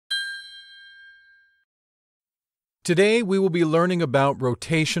Today we will be learning about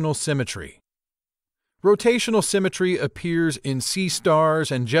rotational symmetry. Rotational symmetry appears in sea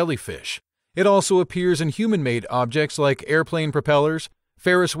stars and jellyfish. It also appears in human-made objects like airplane propellers,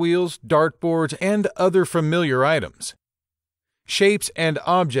 Ferris wheels, dartboards, and other familiar items. Shapes and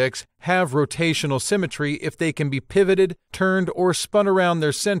objects have rotational symmetry if they can be pivoted, turned, or spun around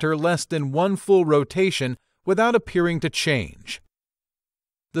their center less than one full rotation without appearing to change.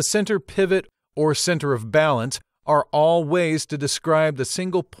 The center pivot or center of balance are all ways to describe the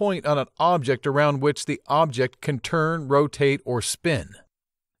single point on an object around which the object can turn, rotate, or spin.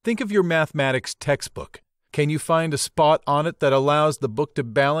 Think of your mathematics textbook. Can you find a spot on it that allows the book to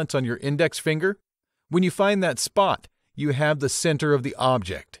balance on your index finger? When you find that spot, you have the center of the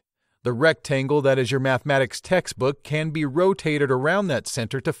object. The rectangle that is your mathematics textbook can be rotated around that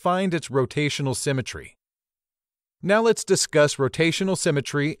center to find its rotational symmetry. Now let's discuss rotational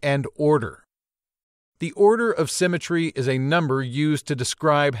symmetry and order. The order of symmetry is a number used to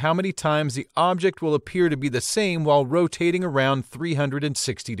describe how many times the object will appear to be the same while rotating around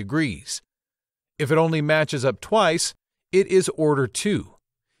 360 degrees. If it only matches up twice, it is order 2.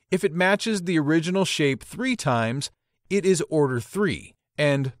 If it matches the original shape 3 times, it is order 3,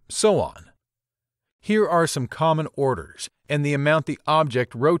 and so on. Here are some common orders, and the amount the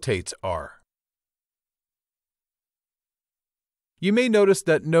object rotates are. You may notice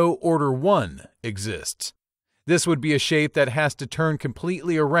that no order 1 exists. This would be a shape that has to turn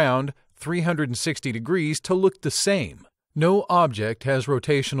completely around 360 degrees to look the same. No object has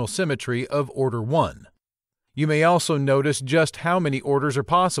rotational symmetry of order 1. You may also notice just how many orders are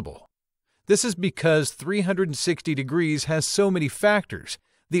possible. This is because 360 degrees has so many factors.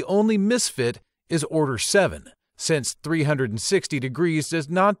 The only misfit is order 7, since 360 degrees does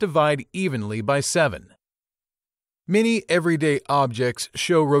not divide evenly by 7. Many everyday objects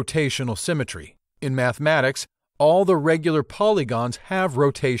show rotational symmetry. In mathematics, all the regular polygons have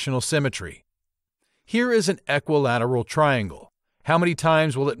rotational symmetry. Here is an equilateral triangle. How many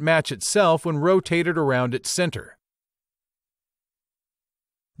times will it match itself when rotated around its center?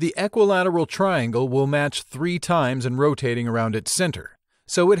 The equilateral triangle will match 3 times in rotating around its center,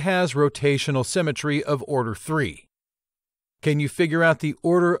 so it has rotational symmetry of order 3. Can you figure out the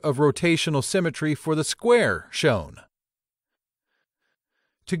order of rotational symmetry for the square shown?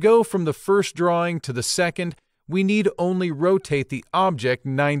 To go from the first drawing to the second, we need only rotate the object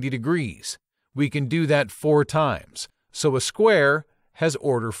 90 degrees. We can do that 4 times, so a square has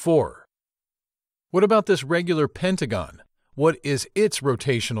order 4. What about this regular pentagon? What is its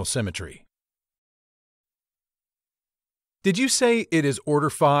rotational symmetry? Did you say it is order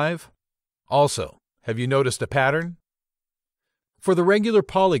 5? Also, have you noticed a pattern? For the regular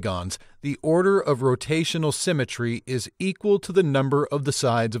polygons, the order of rotational symmetry is equal to the number of the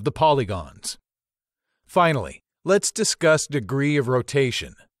sides of the polygons. Finally, let's discuss degree of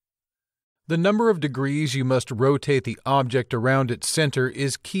rotation. The number of degrees you must rotate the object around its center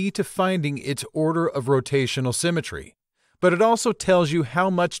is key to finding its order of rotational symmetry, but it also tells you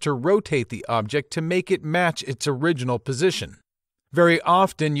how much to rotate the object to make it match its original position. Very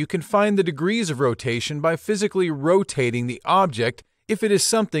often, you can find the degrees of rotation by physically rotating the object if it is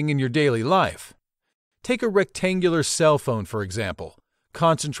something in your daily life. Take a rectangular cell phone, for example.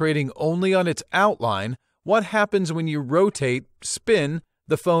 Concentrating only on its outline, what happens when you spin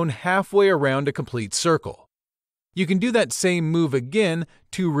the phone halfway around a complete circle? You can do that same move again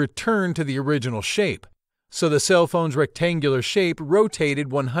to return to the original shape. So the cell phone's rectangular shape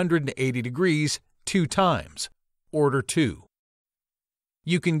rotated 180 degrees 2 times, order 2.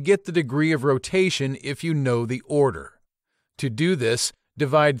 You can get the degree of rotation if you know the order. To do this,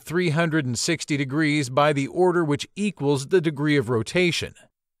 divide 360 degrees by the order which equals the degree of rotation.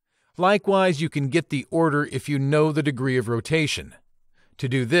 Likewise, you can get the order if you know the degree of rotation. To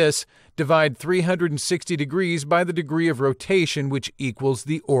do this, divide 360 degrees by the degree of rotation which equals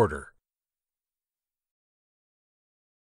the order.